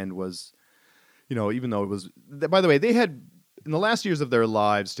 1967 and was, even though it was, by the way, they had, in the last years of their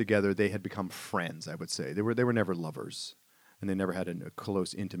lives together, they had become friends, I would say. They were never lovers. And they never had a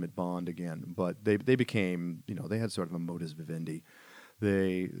close, intimate bond again. But they became, they had sort of a modus vivendi.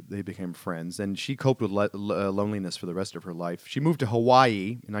 They became friends. And she coped with loneliness for the rest of her life. She moved to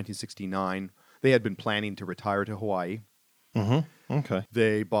Hawaii in 1969. They had been planning to retire to Hawaii. Mm-hmm. Okay.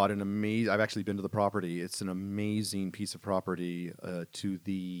 They bought an amazing, I've actually been to the property. It's an amazing piece of property to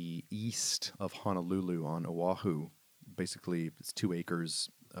the east of Honolulu on Oahu. Basically, it's 2 acres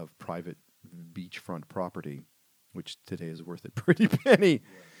of private beachfront property, which today is worth a pretty penny. Yeah.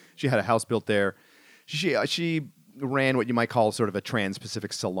 She had a house built there. She ran what you might call sort of a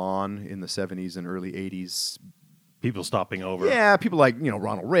trans-Pacific salon in the 70s and early 80s. People stopping over. Yeah, people like,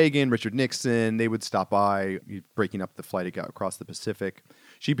 Ronald Reagan, Richard Nixon, they would stop by, breaking up the flight across the Pacific.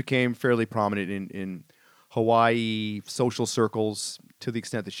 She became fairly prominent in Hawaii social circles to the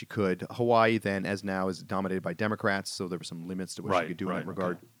extent that she could. Hawaii then, as now, is dominated by Democrats, so there were some limits to what she could do in that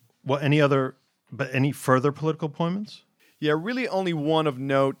regard. Okay. Well, any further political appointments? Yeah, really only one of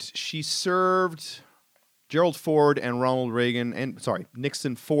note. She served Gerald Ford and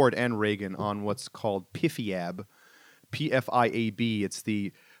Nixon, Ford, and Reagan on what's called PFIAB, P-F-I-A-B. It's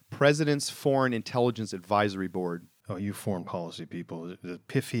the President's Foreign Intelligence Advisory Board. Oh, you foreign policy people. The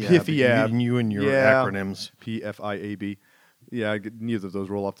PFIAB. PFIAB. You and your acronyms. P-F-I-A-B. Yeah, neither of those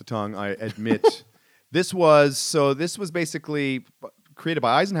roll off the tongue, I admit. This was basically created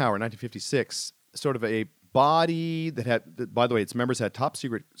by Eisenhower in 1956, sort of a body that had, by the way, its members had top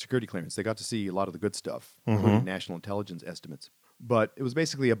secret security clearance. They got to see a lot of the good stuff, including national intelligence estimates. But it was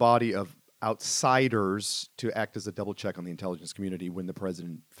basically a body of outsiders to act as a double check on the intelligence community when the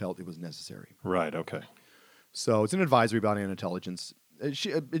president felt it was necessary. Right, okay. So it's an advisory body on intelligence.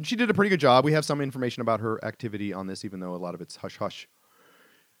 She did a pretty good job. We have some information about her activity on this, even though a lot of it's hush-hush.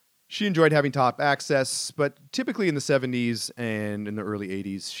 She enjoyed having top access, but typically in the 70s and in the early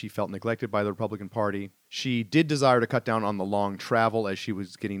 80s, she felt neglected by the Republican Party. She did desire to cut down on the long travel as she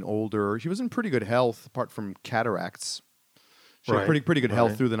was getting older. She was in pretty good health, apart from cataracts. She had pretty good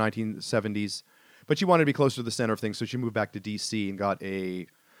health through the 1970s, but she wanted to be closer to the center of things, so she moved back to D.C. and got an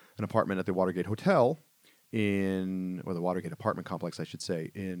apartment at the Watergate Hotel the Watergate apartment complex, I should say,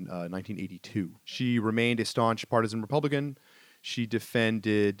 in 1982. She remained a staunch partisan Republican. She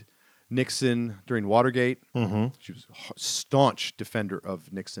defended Nixon during Watergate. Mm-hmm. She was a staunch defender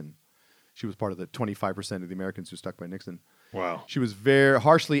of Nixon. She was part of the 25% of the Americans who stuck by Nixon. Wow. She was very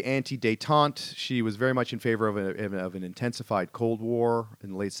harshly anti-détente. She was very much in favor of an intensified Cold War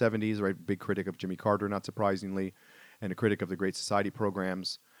in the late 70s, right? Big critic of Jimmy Carter, not surprisingly, and a critic of the Great Society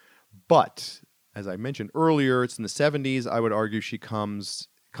programs. But, as I mentioned earlier, it's in the 70s. I would argue she comes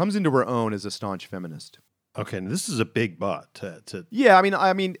into her own as a staunch feminist. Okay, and this is a big but. Yeah,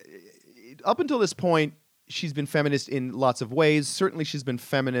 I mean, up until this point, she's been feminist in lots of ways. Certainly, she's been a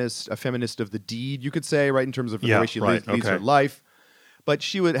feminist of the deed, you could say, right, in terms of the way she leads her life. But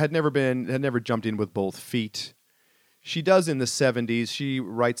she had never jumped in with both feet. She does in the 70s. She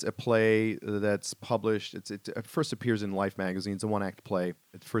writes a play that's published. It first appears in Life magazine. It's a one-act play.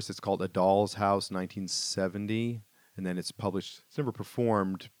 At first, it's called A Doll's House, 1970, and then it's published. It's never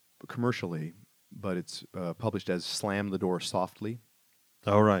performed commercially, but it's published as Slam the Door Softly.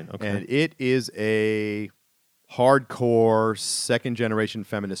 Oh, right. Okay. And it is a hardcore second-generation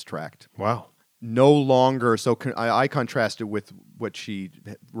feminist tract. Wow. No longer, so I contrast it with what she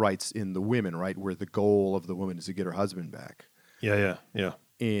writes in The Women, right, where the goal of the woman is to get her husband back. Yeah.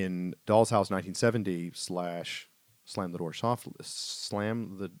 In Doll's House 1970 / Slam the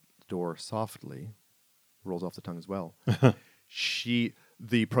Door Softly, rolls off the tongue as well.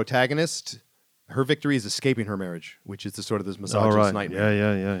 The protagonist, her victory is escaping her marriage, which is this misogynist nightmare.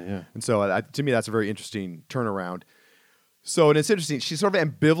 Yeah. And so to me, that's a very interesting turnaround. So, and it's interesting. She's sort of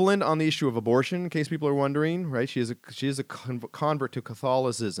ambivalent on the issue of abortion, in case people are wondering, right? She is a convert to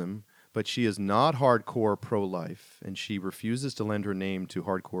Catholicism, but she is not hardcore pro-life, and she refuses to lend her name to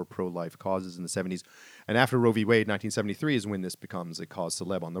hardcore pro-life causes in the 70s. And after Roe v. Wade, 1973, is when this becomes a cause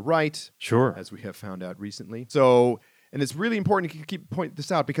célèbre on the right, sure, as we have found out recently. So, and it's really important to keep pointing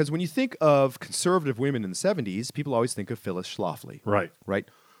this out, because when you think of conservative women in the 70s, people always think of Phyllis Schlafly. Right?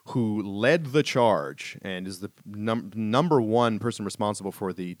 Who led the charge and is the number one person responsible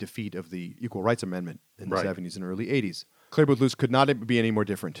for the defeat of the Equal Rights Amendment in the 70s and early 80s. Clare Boothe Luce could not be any more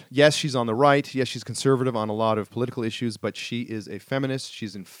different. Yes, she's on the right. Yes, she's conservative on a lot of political issues, but she is a feminist.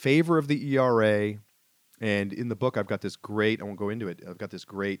 She's in favor of the ERA. And in the book, I won't go into it, I've got this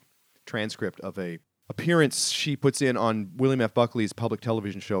great transcript of a appearance she puts in on William F. Buckley's public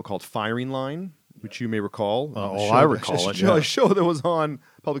television show called Firing Line, which you may recall. I recall it. A show that was on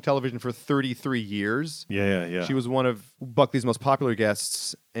public television for 33 years. Yeah. She was one of Buckley's most popular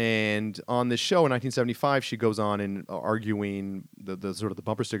guests, and on this show in 1975, she goes on and arguing the sort of the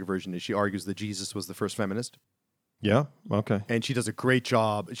bumper sticker version is she argues that Jesus was the first feminist. Yeah. Okay. And she does a great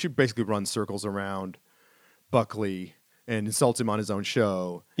job. She basically runs circles around Buckley and insults him on his own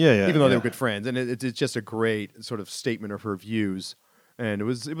show. Yeah. Even though they were good friends, and it's just a great sort of statement of her views. And it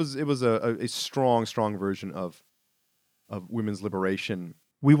was a strong version of women's liberation.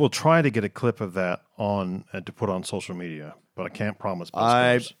 We will try to get a clip of that on to put on social media, but I can't promise.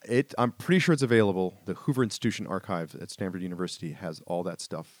 I'm pretty sure it's available. The Hoover Institution Archive at Stanford University has all that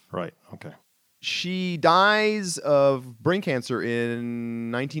stuff. Right. Okay. She dies of brain cancer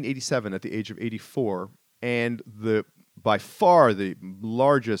in 1987 at the age of 84, and by far the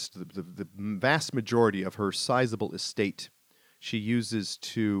largest, the vast majority of her sizable estate she uses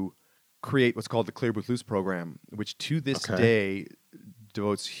to create what's called the Clare Boothe Luce program, which to this day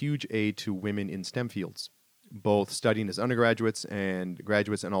devotes huge aid to women in STEM fields, both studying as undergraduates and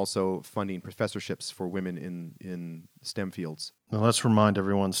graduates, and also funding professorships for women in STEM fields. Now let's remind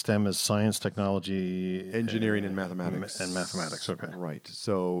everyone, STEM is science, technology, engineering, and mathematics. And mathematics, okay. Right.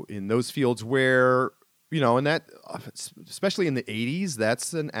 So in those fields where, and that, especially in the 80s,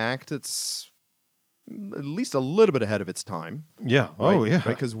 that's an act that's at least a little bit ahead of its time. Yeah. Right? Oh, yeah. Right?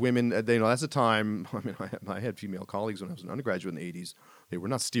 Because women, that's a time, I had female colleagues when I was an undergraduate in the 80s. They were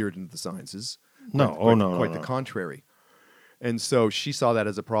not steered into the sciences. Quite the contrary. And so she saw that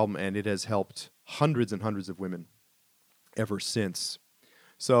as a problem, and it has helped hundreds and hundreds of women ever since.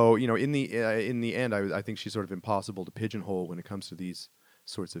 So, in the end, I think she's sort of impossible to pigeonhole when it comes to these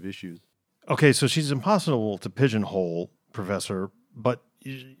sorts of issues. Okay, so she's impossible to pigeonhole, Professor, but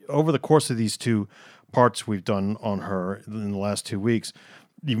over the course of these 2 parts we've done on her in the last 2 weeks,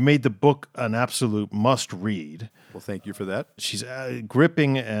 you've made the book an absolute must-read. Well, thank you for that. She's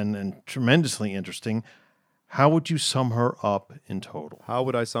gripping and tremendously interesting. How would you sum her up in total? How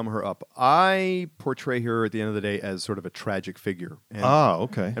would I sum her up? I portray her at the end of the day as sort of a tragic figure. And,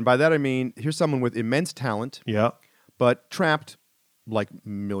 okay. And by that I mean, here's someone with immense talent, but trapped, like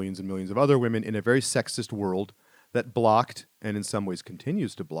millions and millions of other women, in a very sexist world that blocked, and in some ways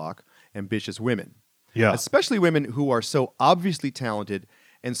continues to block, ambitious women. Yeah. Especially women who are so obviously talented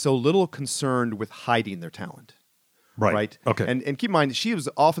and so little concerned with hiding their talent. Right. Okay. And keep in mind, she was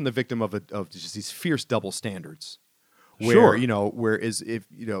often the victim of just these fierce double standards. Where, whereas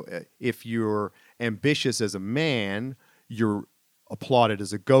if you're ambitious as a man, you're applauded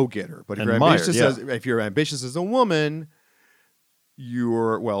as a go-getter. But if you're ambitious as a woman,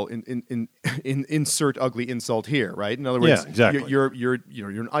 you're insert ugly insult here, right? In other words, exactly. You're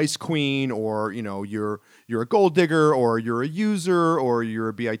an ice queen, or you're a gold digger, or you're a user, or you're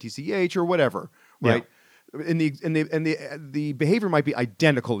a bitch, or whatever, right? And the behavior might be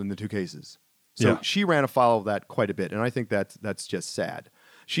identical in the 2 cases. So she ran afoul of that quite a bit, and I think that's just sad.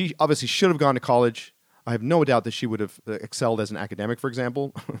 She obviously should have gone to college. I have no doubt that she would have excelled as an academic, for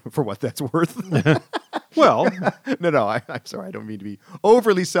example, for what that's worth. Well, no, I'm sorry. I don't mean to be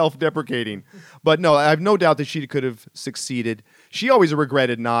overly self-deprecating. But no, I have no doubt that she could have succeeded. She always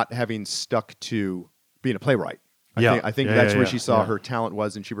regretted not having stuck to being a playwright. I think that's where she saw her talent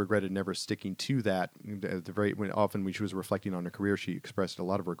was, and she regretted never sticking to that. When she was reflecting on her career, she expressed a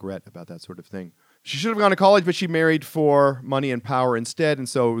lot of regret about that sort of thing. She should have gone to college, but she married for money and power instead, and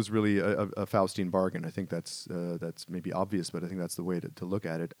so it was really a Faustian bargain. I think that's maybe obvious, but I think that's the way to look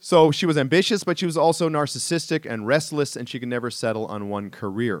at it. So she was ambitious, but she was also narcissistic and restless, and she could never settle on one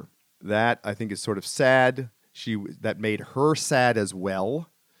career. That, I think, is sort of sad. That made her sad as well.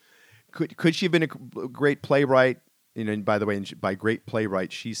 Could she have been a great playwright? And by the way, by great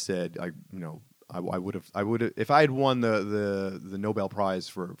playwright, she said, I would have, if I had won the Nobel Prize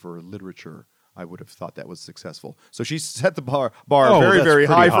for literature, I would have thought that was successful. So she set the bar very, very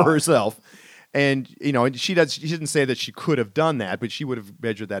high for herself. And, she didn't say that she could have done that, but she would have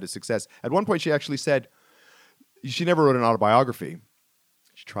measured that as success. At one point, she actually said she never wrote an autobiography.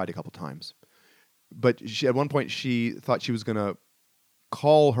 She tried a couple times. But at one point, she thought she was going to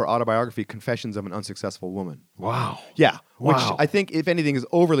call her autobiography Confessions of an Unsuccessful Woman. Wow. Yeah. Which I think, if anything, is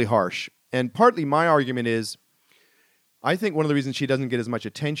overly harsh. And partly my argument is, I think one of the reasons she doesn't get as much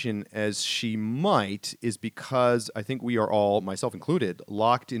attention as she might is because I think we are all, myself included,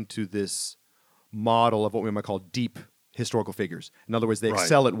 locked into this model of what we might call deep historical figures. In other words, they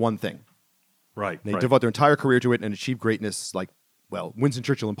excel at one thing. Right. They devote their entire career to it and achieve greatness, like, Winston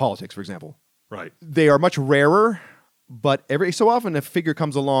Churchill in politics, for example. Right. They are much rarer, but every so often a figure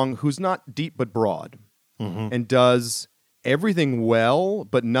comes along who's not deep but broad and does everything well,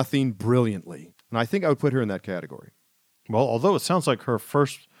 but nothing brilliantly. And I think I would put her in that category. Well, although it sounds like her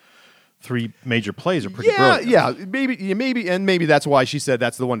first 3 major plays are pretty brilliant. Yeah, maybe that's why she said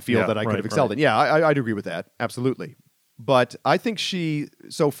that's the one field that I could have excelled in. Yeah, I'd agree with that, absolutely. But I think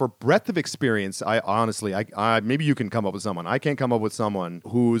for breadth of experience, I honestly, maybe you can come up with someone. I can't come up with someone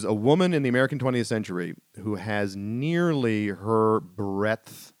who's a woman in the American 20th century who has nearly her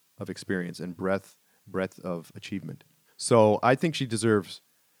breadth of experience and breadth of achievement. So I think she deserves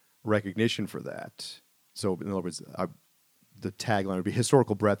recognition for that. So in other words, the tagline would be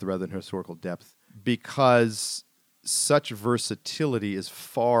historical breadth rather than historical depth, because such versatility is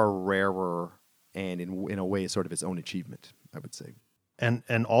far rarer and in a way sort of its own achievement, I would say.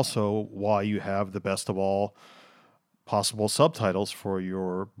 And also why you have the best of all possible subtitles for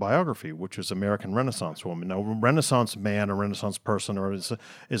your biography, which is American Renaissance Woman. Now, Renaissance man or Renaissance person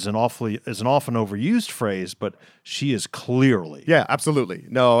is an often overused phrase, but she is clearly. Yeah, absolutely.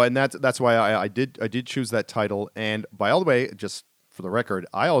 No, and that's why I did choose that title. And by all the way, just for the record,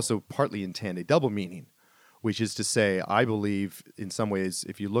 I also partly intend a double meaning, which is to say, I believe in some ways,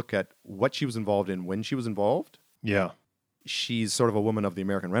 if you look at what she was involved in when she was involved, yeah, she's sort of a woman of the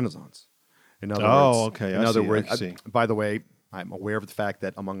American Renaissance. In other words, I see. By the way, I'm aware of the fact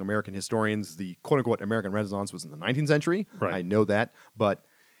that among American historians, the quote-unquote American Renaissance was in the 19th century. Right. I know that. But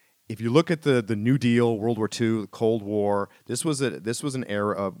if you look at the New Deal, World War II, the Cold War, this was an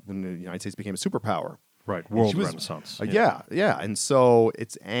era of when the United States became a superpower. Right, world Renaissance. Yeah. And so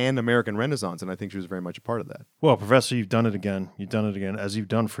it's an American Renaissance, and I think she was very much a part of that. Well, Professor, you've done it again. You've done it again, as you've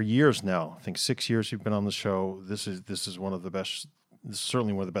done for years now. I think 6 years you've been on the show. This is one of the best. This is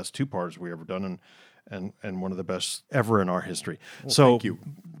certainly one of the best two-parters we ever done, and one of the best ever in our history. Well, so, thank you.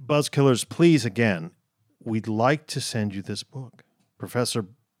 Buzzkillers, please, again, we'd like to send you this book. Professor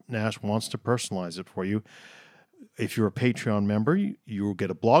Nash wants to personalize it for you. If you're a Patreon member, you will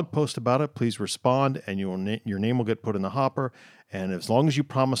get a blog post about it. Please respond, and your name will get put in the hopper. And as long as you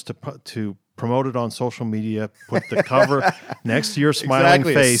promise to promote it on social media, put the cover next to your smiling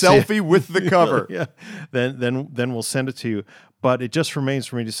face, a selfie with the cover. Yeah, then we'll send it to you. But it just remains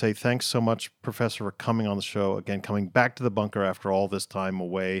for me to say thanks so much, Professor, for coming on the show again, coming back to the bunker after all this time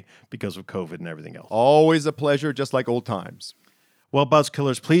away because of COVID and everything else. Always a pleasure, just like old times. Well,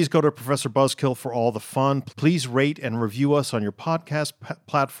 Buzzkillers, please go to Professor Buzzkill for all the fun. Please rate and review us on your podcast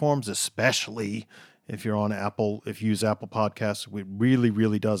platforms, especially if you're on Apple. If you use Apple Podcasts, it really,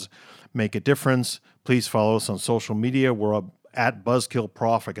 really does make a difference. Please follow us on social media. We're at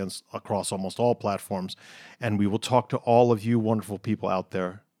BuzzkillProf across almost all platforms. And we will talk to all of you wonderful people out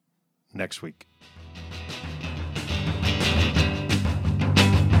there next week.